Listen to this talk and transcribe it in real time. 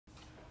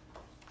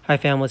Hi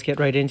fam, let's get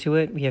right into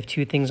it. We have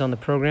two things on the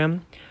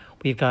program.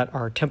 We've got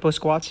our tempo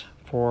squats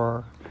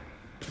for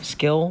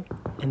skill,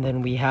 and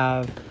then we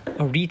have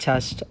a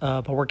retest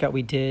of a workout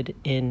we did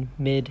in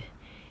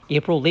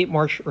mid-April, late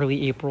March,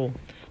 early April,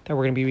 that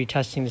we're going to be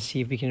retesting to see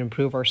if we can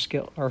improve our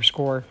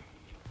score.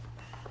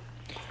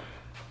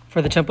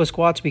 For the tempo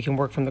squats, we can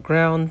work from the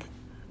ground,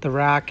 the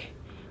rack,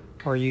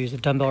 or use a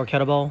dumbbell or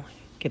kettlebell.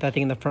 Get that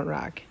thing in the front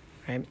rack,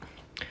 right?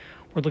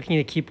 We're looking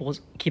to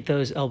keep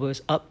those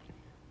elbows up.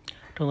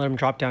 Don't let them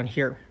drop down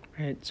here,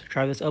 right? So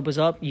drive those elbows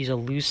up. Use a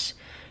loose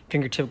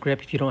fingertip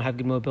grip if you don't have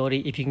good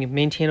mobility. If you can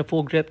maintain a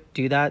full grip,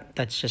 do that.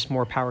 That's just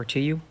more power to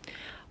you.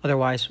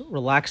 Otherwise,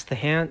 relax the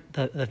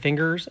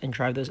fingers and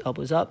drive those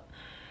elbows up.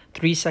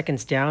 3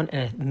 seconds down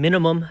and a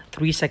minimum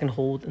 3-second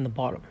hold in the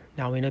bottom.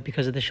 Now we know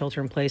because of the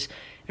shelter in place,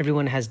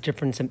 everyone has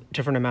different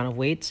amount of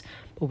weights,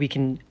 but we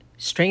can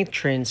strength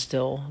train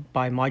still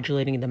by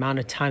modulating the amount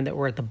of time that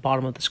we're at the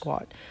bottom of the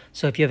squat.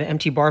 So if you have an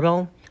empty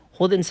barbell,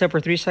 hold it instead for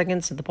 3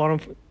 seconds at the bottom,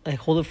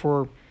 hold it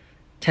for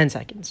 10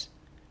 seconds,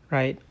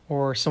 right?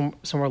 Or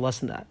somewhere less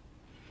than that.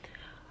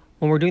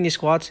 When we're doing these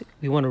squats,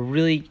 we want to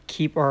really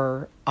keep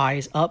our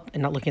eyes up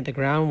and not looking at the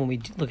ground. When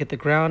we look at the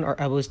ground, our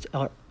elbows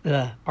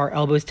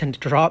tend to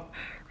drop,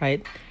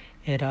 right?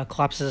 It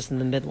collapses us in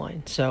the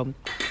midline. So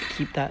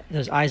keep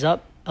those eyes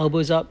up,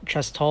 elbows up,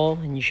 chest tall,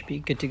 and you should be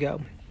good to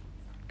go.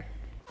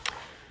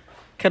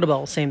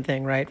 Kettlebell, same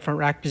thing, right? Front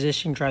rack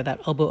position, drive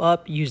that elbow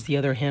up, use the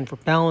other hand for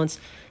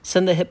balance,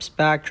 send the hips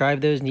back,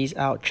 drive those knees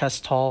out,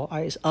 chest tall,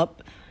 eyes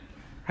up,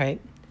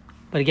 right?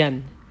 But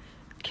again,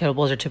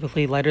 kettlebells are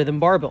typically lighter than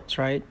barbells,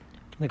 right?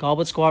 From the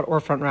goblet squat or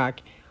front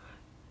rack,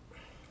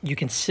 you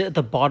can sit at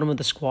the bottom of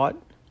the squat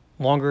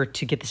longer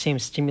to get the same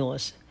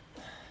stimulus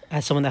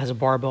as someone that has a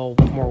barbell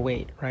with more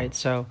weight, right?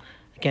 So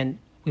again,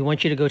 we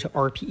want you to go to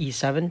RPE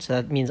 7, so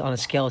that means on a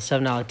scale of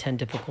 7 out of 10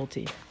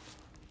 difficulty.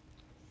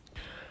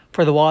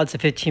 For the WOD, it's a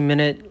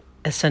 15-minute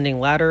ascending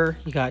ladder.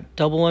 You got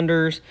double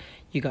unders,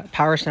 you got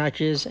power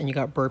snatches, and you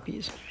got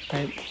burpees,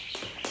 right?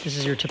 This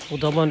is your typical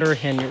double under,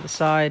 hand near the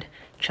side,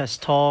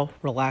 chest tall,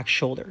 relaxed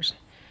shoulders.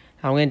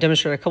 Now I'm going to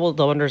demonstrate a couple of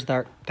double unders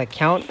that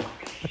count,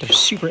 but they're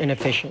super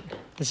inefficient.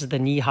 This is the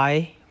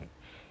knee-high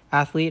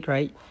athlete,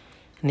 right?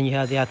 And then you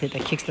have the athlete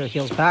that kicks their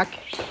heels back.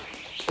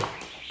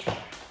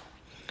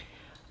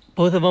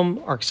 Both of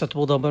them are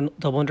acceptable double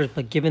unders,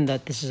 but given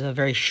that this is a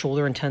very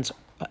shoulder-intense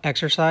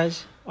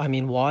exercise,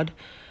 WOD,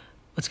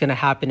 what's going to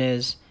happen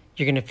is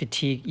you're going to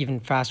fatigue even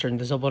faster and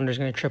the double under is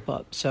going to trip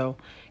up. So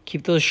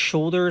keep those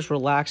shoulders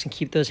relaxed and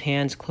keep those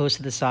hands close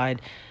to the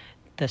side.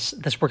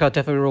 This workout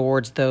definitely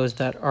rewards those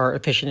that are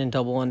efficient in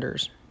double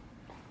unders.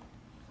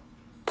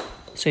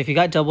 So if you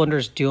got double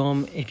unders, do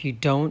them. If you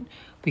don't,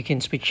 we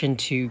can switch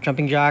into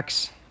jumping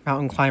jacks,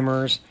 mountain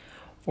climbers,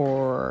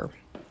 or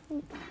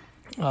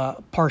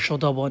partial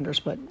double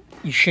unders, but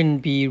you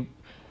shouldn't be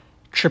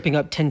tripping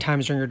up 10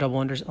 times during your double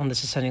unders on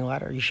this ascending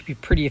ladder. You should be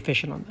pretty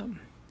efficient on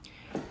them.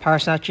 Power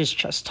snatches,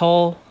 chest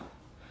tall.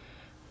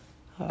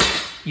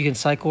 You can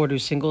cycle or do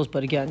singles,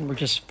 but again, we're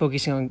just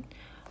focusing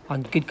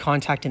on good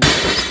contact in the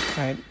hips,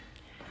 right?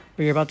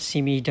 What you're about to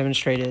see me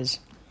demonstrate is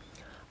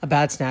a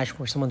bad snatch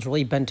where someone's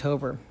really bent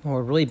over. When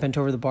we're really bent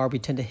over the bar, we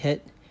tend to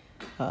hit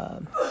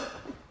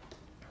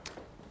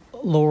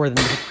lower than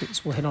the hip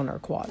crease. We'll hit on our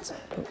quads,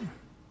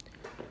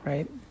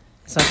 right?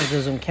 It's not that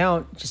those don't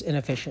count, just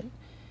inefficient.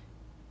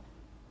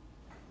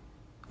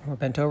 We're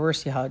bent over,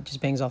 see how it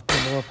just bangs off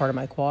the lower part of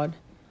my quad.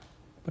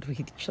 But if we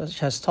keep the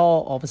chest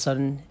tall, all of a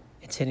sudden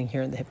it's hitting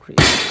here in the hip crease,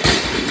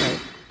 right?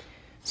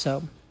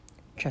 So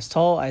chest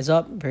tall, eyes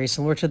up, very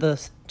similar to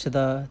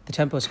the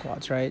tempo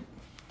squats, right?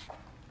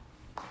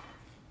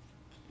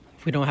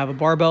 If we don't have a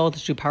barbell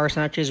to do power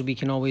snatches, we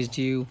can always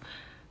do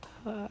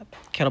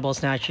kettlebell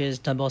snatches,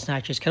 dumbbell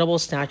snatches. Kettlebell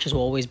snatches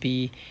will always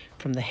be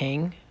from the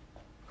hang,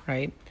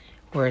 right?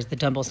 Whereas the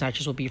dumbbell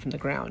snatches will be from the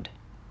ground.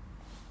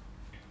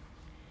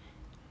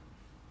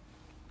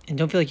 And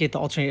don't feel like you have to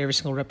alternate every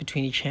single rep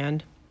between each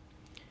hand,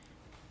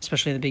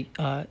 especially in the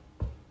big,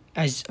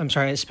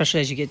 especially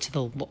as you get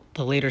to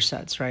the later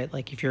sets, right?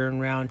 Like if you're in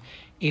round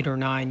 8 or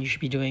 9, you should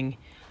be doing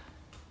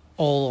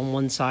all on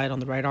one side on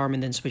the right arm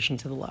and then switching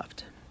to the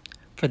left.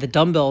 For the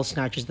dumbbell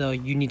snatches, though,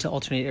 you need to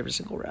alternate every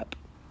single rep.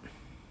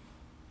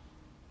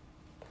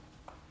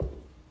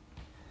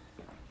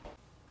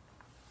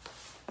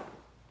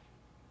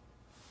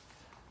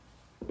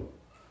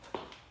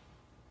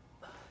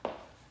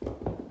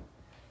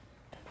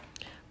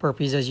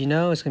 Burpees, as you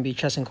know, it's going to be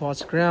chest and quads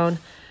to ground,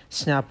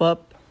 snap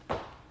up, and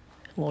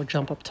we'll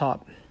jump up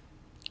top.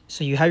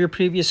 So you have your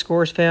previous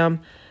scores, fam.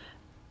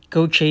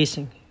 Go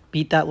chasing.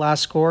 Beat that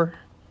last score.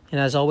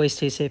 And as always,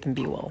 stay safe and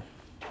be well.